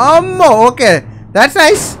നമ്മളോട്. അമ്മോ, ഓക്കെ, ദാറ്റ്സ്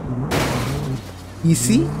നൈസ്.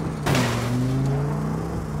 ഈസി.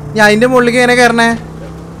 ഞാൻ അതിന്റെ മുകളിലേക്ക് എങ്ങനെ കയറണേ?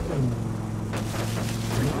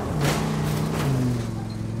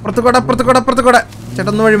 അപ്പുറത്തുകൂടെ. ചേട്ടാ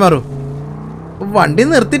ഒന്ന് വഴി മാറൂ. വണ്ടി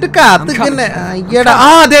നിർത്തിയിട്ട് കാത്തിക്കന്നെ. അയ്യടാ. ആ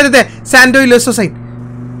അതെ സാൻഡോ ഇലേസോ സൈൻ.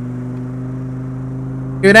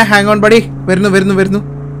 ഇവനെ ഹാങ് ഓൺ ബഡി. വരുന്നു.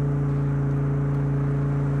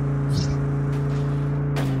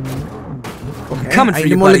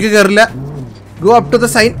 അതിന്റെ മുകളിലേക്ക് കയറില്ല. Go up to the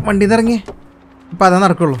sign. വണ്ടി ഇറങ്ങി. ഇപ്പൊ അതാ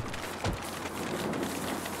നടക്കുള്ളൂ.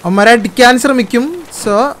 അവന്മാരെ അടിക്കാൻ ശ്രമിക്കും.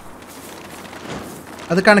 സോ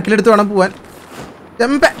അത് കണക്കിലെടുത്ത് വേണം പോവാൻ.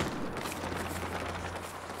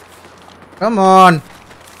 Come on.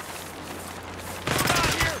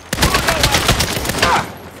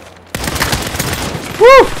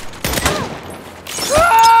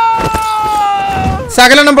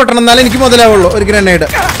 സകലെണ്ണം പൊട്ടണം, എന്നാലും എനിക്ക് മുതലാവുള്ളൂ. ഒരു grenade.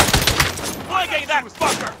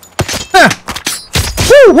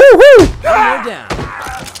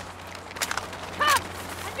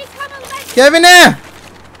 കെവിനെ,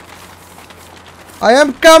 I am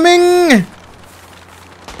coming.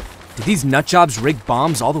 Did these nutjobs rig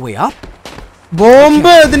bombs all the way up?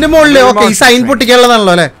 Bomb ഇതിന്റെ മുകളില്. ഓക്കെ, ഈ സൈൻ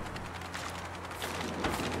പൊട്ടിക്കാനുള്ളതാണല്ലോ അല്ലെ.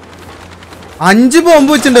 5 ബോംബ്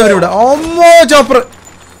വെച്ചിട്ടുണ്ട് അവരിവിടെ. ഓമ്മോ chopper.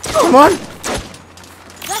 Come on.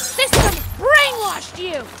 The system brainwashed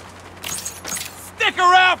you. Stick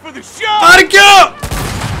around for the show.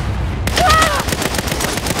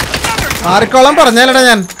 ആർക്കോളം പറഞ്ഞാലടാ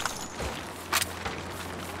ഞാൻ.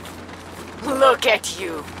 Look at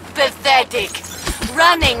you, pathetic.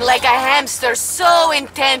 Running like a hamster, so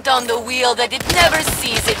intent on the wheel that it never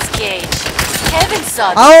sees its cage. Kevin saw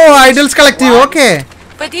this. Oh, Idols Collective, okay.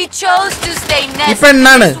 But he chose to stay nested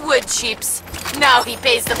in his wood chips. Now he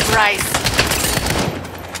pays the price.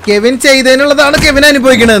 Kevin ചെയ്തതിനുള്ളതാണ് Kevin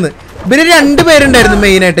അനുഭവിക്കണതെന്ന്. ഇവര് 2 പേരുണ്ടായിരുന്നു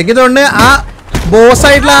main ആയിട്ട്. എനിക്ക് തോന്നുന്നു ആ boss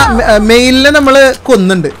ആയിട്ടുള്ള മെയിലിനെ നമ്മള്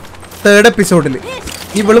കൊന്നുണ്ട് 3rd എപ്പിസോഡിൽ.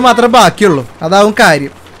 ഇവള് മാത്രമേ ബാക്കിയുള്ളൂ. അതാവും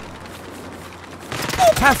കാര്യം.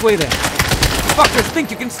 Halfway there. Fuckers think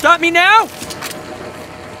you can stop me now?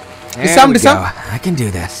 Disarm. I can do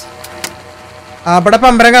this. അവിടെ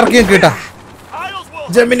പമ്പരം കറക്കി നിൽക്കട്ടാ.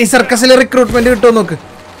 ജെമിനി സർക്കസിലെ റിക്രൂട്ട്മെന്റ് കിട്ടുമോ നോക്ക്.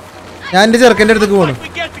 ഞാൻ എന്റെ ചെറുക്കൻ്റെ അടുത്തേക്ക് പോണു.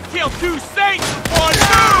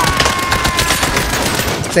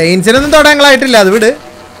 സെയിൻസിനൊന്നും തുടങ്ങായിട്ടില്ല, അത് വിട്.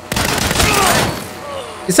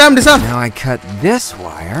 Now I cut this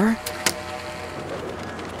wire.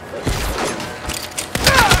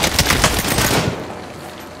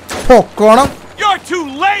 പൊക്കോണം. You're too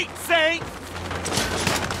late, Saint.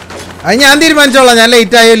 അത് ഞാൻ തീരുമാനിച്ചോളാം, ഞാൻ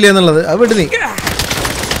ലേറ്റ് ആയില്ലേ എന്നുള്ളത്. അത് വിട്ട് നീ.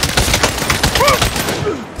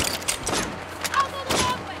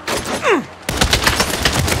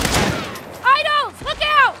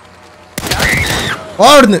 ഓ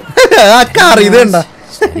അവിടുന്ന് ആ കാർ ഇത് കണ്ട.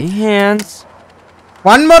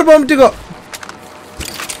 One more bomb to go.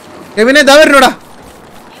 കെവിനെ ഇതാ വരുന്നോടാ.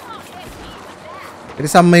 ഒരു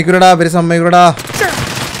സമ്മതിക്കൂടാ.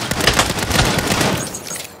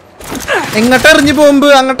 എങ്ങോട്ടാ എറിഞ്ഞ് ബോംബ്?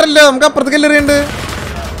 അങ്ങോട്ടല്ല, നമുക്ക് അപ്പുറത്തേക്കല്ല എറിയണ്ട്.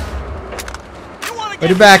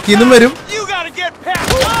 ഒരു ബാക്കിൽ നിന്നും വരും.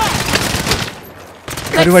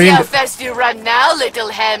 ഒരു വഴിയുണ്ട്.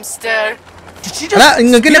 അല്ല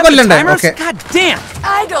നിങ്ങൾക്ക് എന്നെ കൊല്ലണ്ടേ? ഓക്കെ.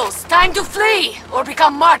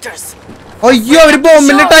 അയ്യോ അവര്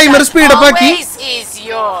ബോംബിന്റെ ടൈമർ സ്പീഡപ്പ് ആക്കി.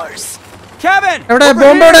 എവിടെ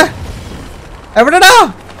ബോംബ്? എവിടെടാ?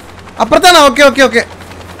 അപ്പുറത്താണോ? ഓക്കെ.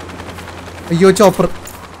 അയ്യോ ചോപ്പർ.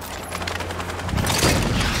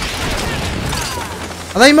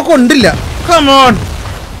 അതായിമ്മ കൊണ്ടില്ല. കമോൺ.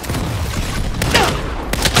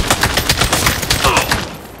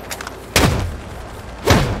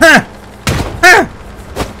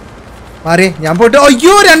 മാറി ഞാൻ പോയിട്ട്.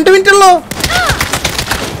 അയ്യോ 2 മിനിറ്റ് ഉള്ളോ?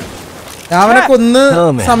 അവനെ കൊന്ന്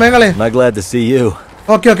സമയം കളയും.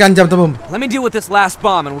 ഓക്കെ അഞ്ചാമത്തെ bomb. Let me deal with this last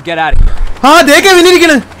bomb and we'll get out of here. ആ ദേ കെവിൻ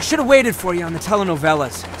ഇരിക്കണ്. I should have waited for you on the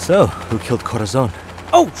telenovelas. So, who killed Corazon?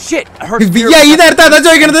 Oh shit! I heard ഈ നേരത്തെ അതാ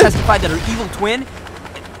ചോദിക്കണത്. testified that her evil twin.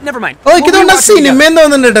 Never mind. ഓ എനിക്ക് തോന്നുന്നു cinema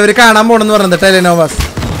തോന്നുന്നുണ്ട് അവര് കാണാൻ പോണെന്ന് പറഞ്ഞത്. ടെലിനോവാസ്.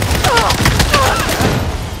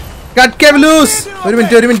 Cut cable loose. ഒരു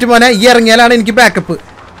മിനിറ്റ് മോനെ. ഈ ഇറങ്ങിയാലാണ് എനിക്ക് ബാക്കപ്പ്.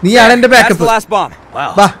 നീയാണ് എന്റെ backup.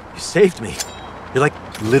 Wow, you saved me. You're like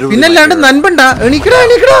literally. പിന്നല്ലാണ്ട് നൻപണ്ടാ.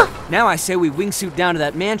 എണീക്കടാ. Now I say we wingsuit down to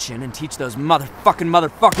that mansion and teach those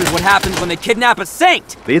motherfuckers what happens when they kidnap a saint.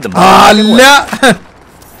 അല്ല.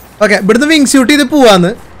 Okay ഇവിടുന്ന് wingsuit ചെയ്ത്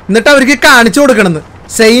പോവാന്ന്. എന്നിട്ട് അവർക്ക് കാണിച്ചു കൊടുക്കണമെന്ന്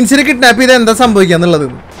സെയിൻസിനെ കിഡ്നാപ്പ് ചെയ്ത് എന്താ സംഭവിക്കാന്നുള്ളത്.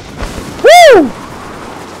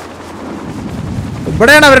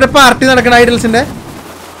 ഇവിടെയാണ് അവരുടെ പാർട്ടി നടക്കുന്ന ഐഡൽസിന്റെ.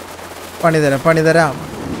 പണിതരാം.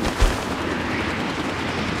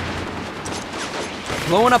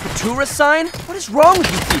 Blowing up a tourist sign? What is wrong with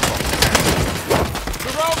you people?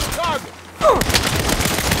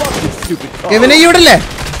 കെവിനെ ഇവിടല്ലേ?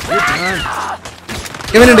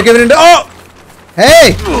 കെവിനുണ്ട്. Oh hey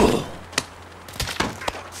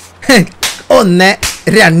 1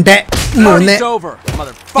 2 3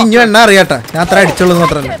 ഇഞ്ഞു എണ്ണ അറിയാട്ടാ. ഞാൻ അത്ര അടിച്ചോളൂ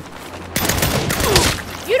മാത്രല്ലേ.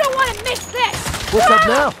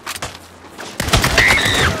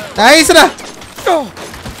 നൈസ്ഡാ.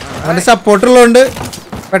 അവന്റെ സപ്പോർട്ട് ഉള്ളതുകൊണ്ട്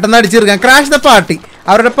പെട്ടെന്ന് അടിച്ചെടുക്കാം. Crash the party.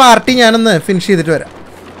 അവരുടെ പാർട്ടി ഞാനൊന്ന് ഫിനിഷ് ചെയ്തിട്ട് വരാം.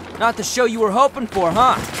 Not the show you were hoping for,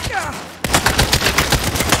 huh?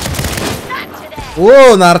 ഓ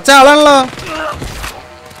നിറച്ച ആളാണല്ലോ.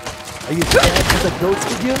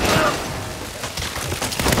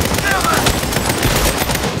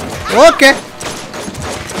 ഓക്കെ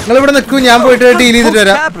നിങ്ങൾ ഇവിടെ നിൽക്കൂ, ഞാൻ പോയിട്ട് ഡീൽ ചെയ്തിട്ട്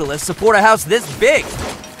വരാം.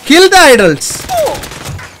 Kill the idols.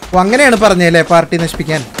 ഓ അങ്ങനെയാണ് പറഞ്ഞല്ലേ പാർട്ടി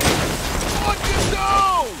നശിപ്പിക്കാൻ.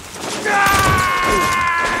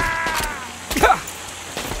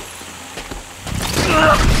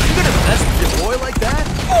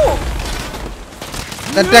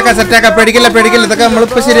 സെറ്റാക്ക പേടിക്കില്ല ഇതൊക്കെ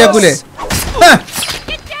നമ്മളിപ്പോ ശരിയാക്കൂലേ.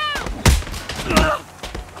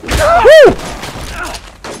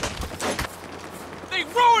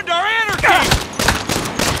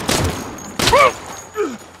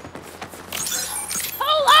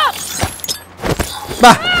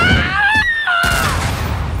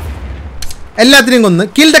 എല്ലാത്തിനും കൊന്ന്.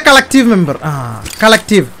 Kill the collective member.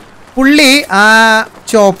 Collective പുള്ളി ആ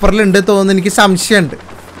ചോപ്പറിലുണ്ട് തോന്നുന്നു, എനിക്ക് സംശയമുണ്ട്.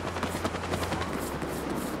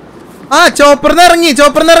 ചോപ്പറിന്ന്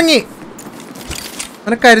ഇറങ്ങി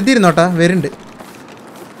അങ്ങനെ കരുതിയിരുന്നോട്ടാ. വരുന്നുണ്ട്.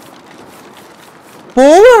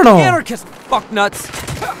 പോവാണോ?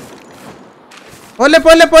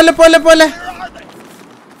 പോലെ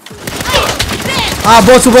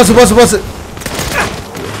ബോസ്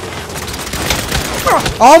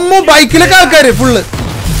അമ്മ ബൈക്കിലൊക്കെ ആൾക്കാര് ഫുള്ള്.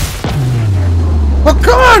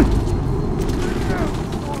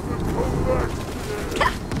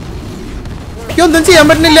 ഒന്നും ചെയ്യാൻ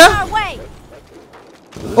പറ്റുന്നില്ല.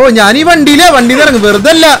 ഓ ഞാൻ ഈ വണ്ടിന്ന് ഇറങ്ങും.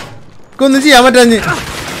 വെറുതെ അല്ല ഒന്നും ചെയ്യാൻ പറ്റാഞ്ഞ്.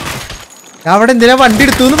 അവിടെ എന്തിനാ വണ്ടി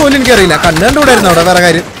എടുത്തു എന്ന് പോലും എനിക്കറിയില്ല. കണ്ടുകൂടായിരുന്നു അവിടെ വേറെ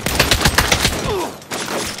കാര്യം.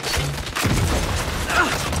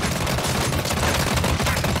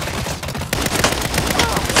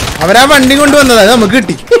 അവരാ വണ്ടി കൊണ്ടുവന്നത്, അത് നമുക്ക്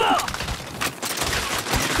കിട്ടി.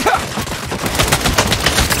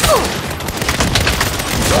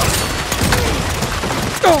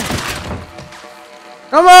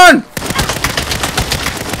 Come on!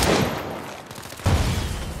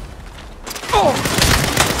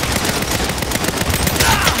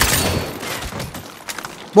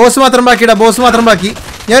 ബോസ് മാത്രം ബാക്കിയിടാ, ബോസ് മാത്രം ബാക്കി.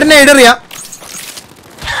 ഞാൻ ഒരു നെയ്ഡ് അറിയാം.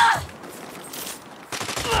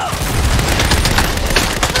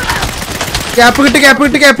 ക്യാപ്പ്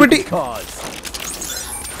കിട്ടി.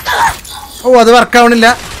 ഓ അത് വർക്കാവണില്ല.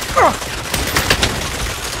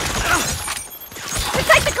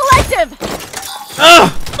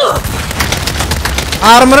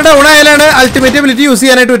 Armour down ആയാലാണ് ultimate ability use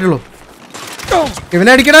ചെയ്യാനായിട്ട് പറ്റുള്ളൂ.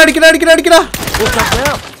 ഇവനെ അടിക്കടാ.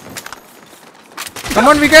 Come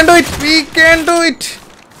on, we can do it.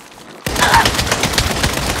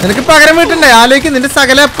 നിനക്ക് പകരം വീട്ടണ്ടേ? ആലോചിക്കും നിന്റെ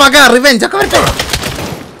സകല പക റിവെഞ്ച് ഒക്കെ വരട്ടെ.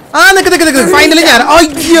 നിക്ക് ഫൈനലി ഞാൻ.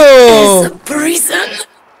 അയ്യോ,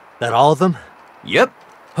 That all of them? Yep.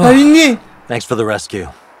 Thanks for the rescue.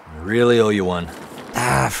 I really owe you one.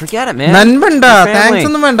 Forget it, man. നൻപണ്ട, thanks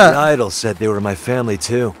ഒന്നും വേണ്ട. The idol said they were my family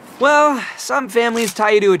too. Well, some families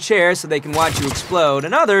tie you to a chair so they can watch you explode,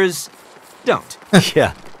 and others don't.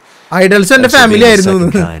 Yeah. Idols എന്റെ family ആയിരുന്നു.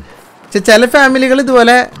 ചില ഫാമിലികൾ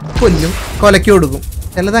ഇതുപോലെ കൊല്ലും, കൊലക്കി കൊടുക്കും.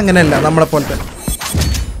 ചിലത് അങ്ങനെയല്ല, നമ്മളെ പോലെ തന്നെ.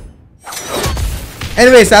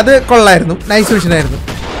 എനിവേസ് അത് കൊള്ളായിരുന്നു, നൈസ് വിഷൻ ആയിരുന്നു.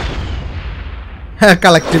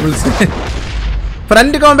 കളക്ടിബിൾസ്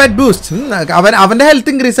ഫ്രണ്ട് കോമ്പാറ്റ് ബൂസ്റ്റ്. അവന്റെ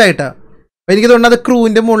ഹെൽത്ത് ഇൻക്രീസ് ആയിട്ടാ. അപ്പൊ എനിക്ക് തോന്നുന്നത് അത്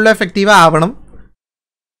ക്രൂവിന്റെ മുകളിൽ എഫക്റ്റീവ് ആവണം.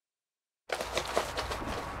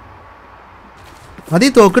 മതി,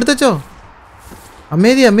 തോക്കെടുത്തോ.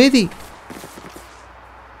 അമേതി.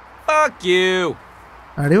 Fuck you.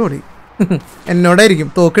 അടിപൊളി. എന്നോടായിരിക്കും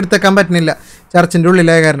തോക്കെടുത്തേക്കാൻ പറ്റുന്നില്ല, ചർച്ചിന്റെ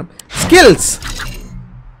ഉള്ളിലായ കാരണം. സ്കിൽസ്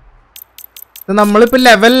നമ്മളിപ്പോൾ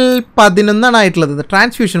ലെവൽ 11 ആയിട്ടുള്ളത്.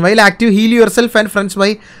 Transfusion while active heal your self and friends bye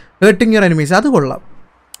hurting your enemies. അത് കൊള്ളാം.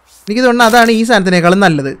 എനിക്ക് തോന്നുന്നു അതാണ് ഈ സാധനത്തിനേക്കാളും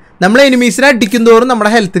നല്ലത്. നമ്മൾ എനിമീസിനെ അടിക്കും തോറും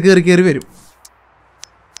നമ്മുടെ ഹെൽത്ത് കയറി വരും.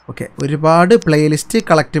 ഓക്കെ, ഒരുപാട് പ്ലേലിസ്റ്റ്,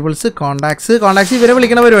 കളക്റ്റിബിൾസ്, കോണ്ടാക്ട്സ് ഇവരെ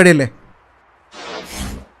വിളിക്കുന്ന പരിപാടിയല്ലേ.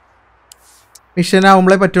 മിഷൻ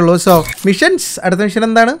ആവുമ്പോഴേ പറ്റുള്ളൂ. സോ മിഷൻസ്, അടുത്ത മിഷൻ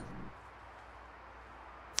എന്താണ്?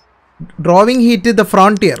 ഡ്രോവിങ് ഹീറ്റ് ദ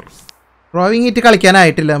ഫ്രോണ്ടിയർ. ഡ്രോവിങ് ഹീറ്റ്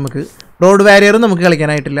കളിക്കാനായിട്ടില്ല നമുക്ക്. റോഡ് വാരിയറും നമുക്ക്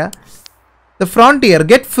കളിക്കാനായിട്ടില്ല. The frontier,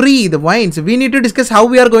 get free the vines. We need to discuss how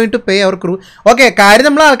we are going to pay our crew. Okay, കാര്യം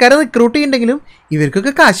നമ്മൾ ആൾക്കാരെ റിക്രൂട്ട് ചെയ്യുന്നുണ്ടെങ്കിലും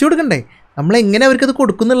ഇവർക്കൊക്കെ കാശ് കൊടുക്കണ്ടേ? നമ്മൾ എങ്ങനെ അവർക്കത്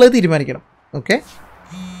കൊടുക്കുന്നുള്ളത് തീരുമാനിക്കണം. ഓക്കെ,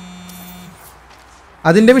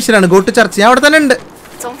 അതിൻ്റെ മിഷനാണ്. Go to church. ഞാൻ അവിടെ തന്നെ ഉണ്ട്.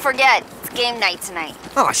 Don't forget, it's game night tonight.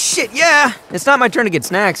 Oh shit, yeah. It's not my turn to get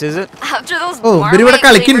snacks, is it? After those Marmite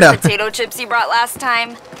flavored potato chips you brought last time.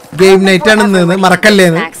 Game night ആണെന്ന്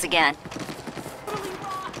മറക്കല്ലേന്ന്.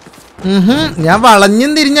 ഞാൻ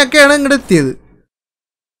വളഞ്ഞും തിരിഞ്ഞൊക്കെയാണ് ഇങ്ങോട്ട് എത്തിയത്.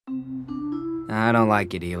 I don't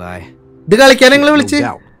like it, Eli. ഇത് കളിക്കാൻ നിങ്ങൾ വിളിച്ച്?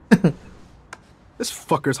 This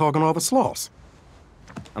fucker's hogging all the sloths.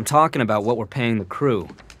 I'm talking about what we're paying the crew.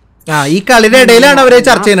 ഈ കളിയുടെ ഇടയിലാണ് അവരെ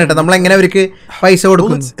ചർച്ച ചെയ്യുന്നത്. നമ്മൾ എങ്ങനെ അവർക്ക് പൈസ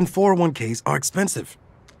കൊടുക്കും? Bullets and 401ks are expensive.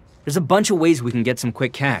 There's a bunch of ways we can get some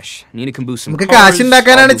quick cash. Nina can boost some നമുക്ക് കാശ്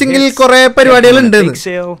ഉണ്ടാക്കാനാണെങ്കിൽ കുറെ പരിപാടികൾ ഉണ്ട്.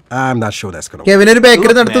 I'm not sure that's gonna work. Kevin ഒരു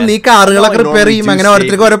ബേക്കറി നടത്തും, നീ കാറുകളൊക്കെ റിപ്പയർ ചെയ്യും, അങ്ങനെ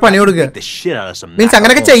ഓരോരുത്തർക്ക് ഓരോ പണി കൊടുക്കുക. മീൻസ്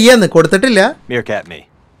അങ്ങനെയൊക്കെ ചെയ്യാന്ന് കൊടുത്തിട്ടില്ല.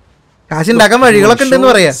 കാശ് ഉണ്ടാക്കാൻ വഴികളൊക്കെ ഉണ്ടെന്ന്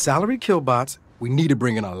പറയാ. Salary kill bots. We need to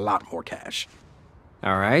bring in a lot more cash.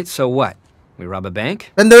 All right, so what? We rob a bank?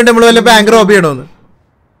 എന്തുകൊണ്ട് നമ്മൾ വല്ല bank Rob ചെയ്യണോന്ന്?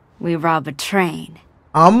 We rob a train.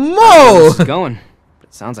 അമ്മോ, it's going.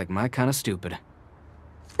 It sounds like my kind of stupid.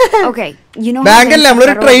 Okay, you know bank അല്ല, നമ്മൾ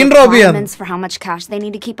ഒരു train Rob ചെയ്യാം. For how much cash they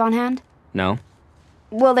need to keep on hand? No.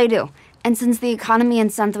 Well, they do. And since the economy in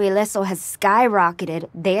Santo Ileso has skyrocketed,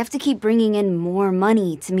 they have to keep bringing in more money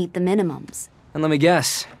to meet the minimums. And let me guess,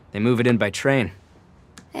 they move it in by train.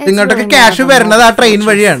 ഇങ്ങോട്ടൊക്കെ cash വരുന്നത് ആ train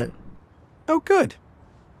വഴിയാണ്. Oh, good.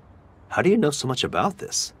 How do you know so much about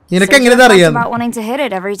this? നിനക്ക് എങ്ങനെ അറിയാം?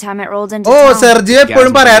 ഓ, Sergey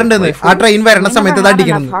എപ്പോഴും പറയാറുണ്ടെന്ന് ആ train വരുന്ന സമയത്ത്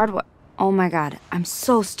അടിക്കണം. Oh my god, I'm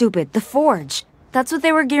so stupid. The forge. That's what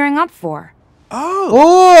they were gearing up for. Oh,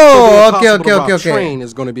 okay. Train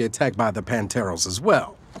is going to be attacked by the Panteros as well.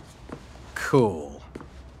 Cool.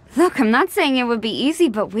 Look, I'm not saying it would be easy,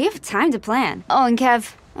 but we have time to plan. Oh, and Kev,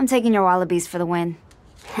 I'm taking your wallabies for the win.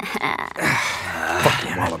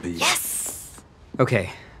 Fucking wallabies. Yes. Okay,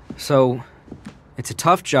 so it's a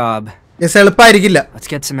tough job. Yes, എളുപ്പമായിരിക്കില്ല.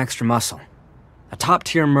 Let's get some extra muscle. A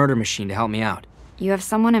top-tier murder machine to help me out. You have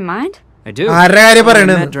someone in mind? I do. I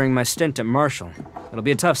met during my stint at Marshall. It'll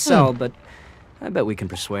be a tough sell, but I bet we can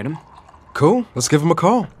persuade him. Cool. Let's give him a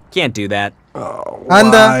call. Can't do that.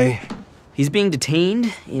 Why? He's being detained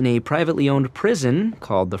in a privately owned prison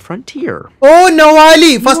called the Frontier. Oh,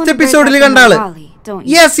 Nawali. First episode il kandale.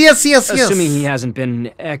 Yes. Assuming he hasn't been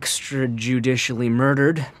extrajudicially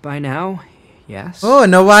murdered by now. Yes. Oh,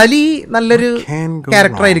 Nawali nalloru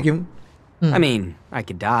character ആയിരിക്കും. I mean, I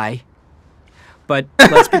could die. But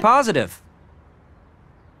let's be positive.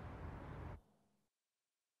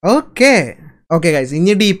 Okay. Okay guys,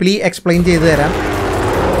 ഇനി deeply explain ചെയ്തു തരാം.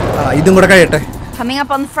 ഇതും കൂടെ കഴിയട്ടെ, Coming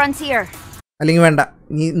up on the frontier. അല്ലെങ്കിൽ വേണ്ട,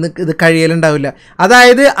 ഇത് കഴിയലുണ്ടാവില്ല.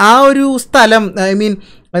 അതായത് ആ ഒരു സ്ഥലം, ഐ മീൻ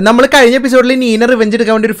നമ്മൾ കഴിഞ്ഞ എപ്പിസോഡിൽ നീന റിവെഞ്ച്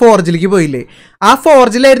എടുക്കാൻ വേണ്ടി ഒരു ഫോർജിലേക്ക് പോയില്ലേ, ആ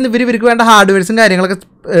ഫോർജിലായിരുന്നു ഇവർക്ക് വേണ്ട ഹാർഡ്വെയർസും കാര്യങ്ങളൊക്കെ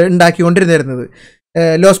ഉണ്ടാക്കിക്കൊണ്ടിരുന്നത്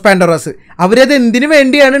ലോസ് പാൻഡോറാസ്. അവരത് എന്തിനു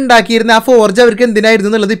വേണ്ടിയാണ് ഉണ്ടാക്കിയിരുന്നത്, ആ ഫോർജ് അവർക്ക് എന്തിനായിരുന്നു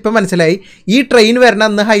എന്നുള്ളത് ഇപ്പം മനസ്സിലായി. ഈ ട്രെയിൻ വരണം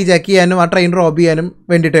അന്ന് ഹൈജാക്ക് ചെയ്യാനും ആ ട്രെയിൻ റോബ് ചെയ്യാനും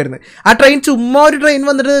വേണ്ടിയിട്ടായിരുന്നു. ആ ട്രെയിൻ ചുമ്മാ ഒരു ട്രെയിൻ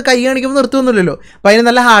വന്നിട്ട് കൈ കാണിക്കുമ്പോൾ നിർത്തുന്നില്ലല്ലോ, അപ്പോൾ അതിന്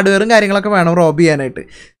നല്ല ഹാർഡ്വെയറും കാര്യങ്ങളൊക്കെ വേണം റോബ് ചെയ്യാനായിട്ട്.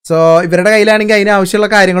 സോ ഇവരുടെ കയ്യിലാണെങ്കിൽ അതിന് ആവശ്യമുള്ള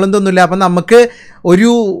കാര്യങ്ങളൊന്നും തോന്നില്ല. അപ്പം നമുക്ക്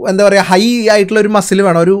ഒരു എന്താ പറയുക, ഹൈ ആയിട്ടുള്ള ഒരു മസിൽ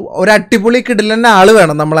വേണം, ഒരു അടിപൊളി കിടിലൻ ആൾ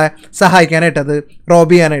വേണം നമ്മളെ സഹായിക്കാനായിട്ട്, അത്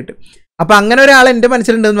റോബ് ചെയ്യാനായിട്ട്. അപ്പോൾ അങ്ങനെ ഒരാൾ എൻ്റെ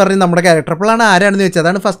മനസ്സിലുണ്ടെന്ന് പറഞ്ഞ് നമ്മുടെ ക്യാരക്ടർ. അപ്പോഴാണ് ആരാണെന്ന് വെച്ചാൽ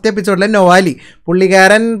അതാണ് ഫസ്റ്റ് എപ്പിസോഡിലെ നോവാലി.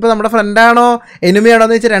 പുള്ളിക്കാരൻ ഇപ്പോൾ നമ്മുടെ ഫ്രണ്ടാണോ എനിമിയാണോ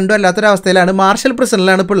എന്ന് വെച്ചാൽ രണ്ടും അല്ലാത്തൊരവസ്ഥയിലാണ്. മാർഷൽ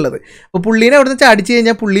പ്രിസണിലാണ് ഇപ്പോൾ ഉള്ളത്. അപ്പോൾ പുള്ളീനെ അവിടെ നിന്ന് ചാടിച്ച്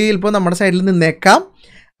കഴിഞ്ഞാൽ പുള്ളി ചിലപ്പോൾ നമ്മുടെ സൈഡിൽ നിന്നേക്കാം,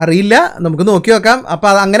 അറിയില്ല, നമുക്ക് നോക്കി നോക്കാം.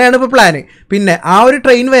 അപ്പോൾ അങ്ങനെയാണ് ഇപ്പോൾ പ്ലാന്. പിന്നെ ആ ഒരു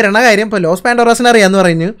ട്രെയിൻ വരണ കാര്യം ഇപ്പോൾ ലോസ് പാൻഡോറാസിന് അറിയാമെന്ന്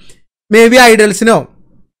പറഞ്ഞു, മേ ബി ഐഡൽസിനോ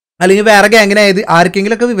അല്ലെങ്കിൽ വേറെ ഗ്യാങ്ങിനായത്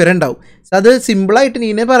ആർക്കെങ്കിലുമൊക്കെ വിവരം ഉണ്ടാവും. സോ അത് സിമ്പിളായിട്ട്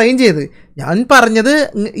നീനെ പറയുകയും ചെയ്ത്, ഞാൻ പറഞ്ഞത്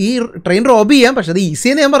ഈ ട്രെയിൻ റോബ് ചെയ്യാം, പക്ഷെ അത്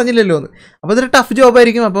ഈസിയെന്ന് ഞാൻ പറഞ്ഞില്ലല്ലോ എന്ന്. അപ്പോൾ അതൊരു ടഫ്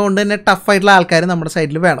ജോബായിരിക്കും, അപ്പോൾ അതുകൊണ്ട് തന്നെ ടഫായിട്ടുള്ള ആൾക്കാർ നമ്മുടെ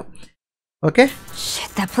സൈഡിൽ വേണം. ഓക്കെ,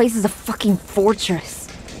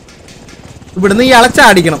 ഇവിടുന്ന് ഇയാളെ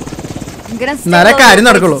ചാടിക്കണം, എന്നാലേ കാര്യം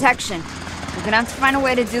നടക്കുള്ളൂ. We're gonna have to find a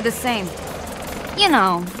way to do the same. You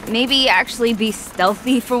know, maybe actually be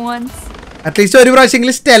stealthy for once. At least ഒരു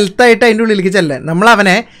പ്രാവശ്യമെങ്കിലും സ്റ്റെൽത്ത് ആയിട്ട് അതിൻ്റെ ഉള്ളിലേക്ക് ചെല്ലാൻ. നമ്മൾ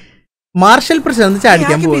അവനെ മാർഷൽ പ്രസിഡന്റ്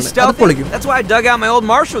ചാടിക്കാൻ പോകുന്നു. That's why I dug out my old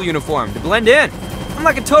marshal uniform to blend in. I'm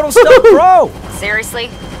like a total stealth pro. Seriously?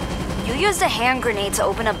 You used a hand grenade to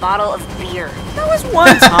open a bottle of beer. That was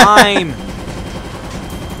one time.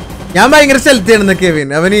 ഞാൻ ഭയങ്കര stealthy ആണെന്ന് Kevin.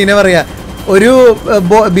 അവൻ ഇങ്ങനെ പറയാ, ഒരു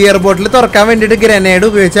beer bottle തുറക്കാൻ വേണ്ടിയിട്ട് grenade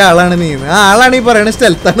ഉപയോഗിച്ച ആളാണ് നീ. ആ ആളാണ് ഈ പറയുന്നത്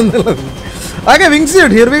സ്റ്റെൽത്ത് ആണെന്നുള്ളത്. Okay, wings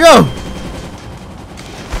shoot, here we go.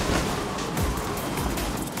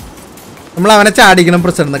 നമ്മൾ അവനെ ചാടിക്കണം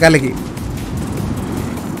പ്രസിഡന്റ് കലക്കി.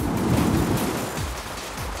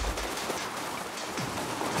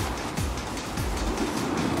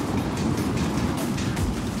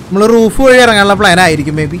 നമ്മൾ റൂഫ് വഴി ഇറങ്ങാനുള്ള പ്ലാൻ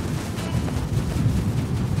ആയിരിക്കും may be.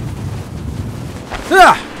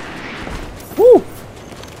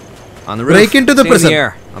 On the roof. Break into the prison.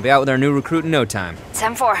 I'll be out with our new recruit in no time.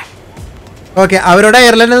 10-4. Okay, അവരോട്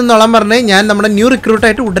എയർലൈനിൽ നിന്നോളാൻ പറഞ്ഞ് ഞാൻ നമ്മുടെ ന്യൂ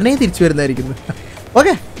റിക്രൂട്ടായിട്ട് ഉടനെ തിരിച്ചു വരുന്നതായിരിക്കുന്നു.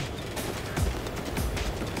 ഓക്കെ.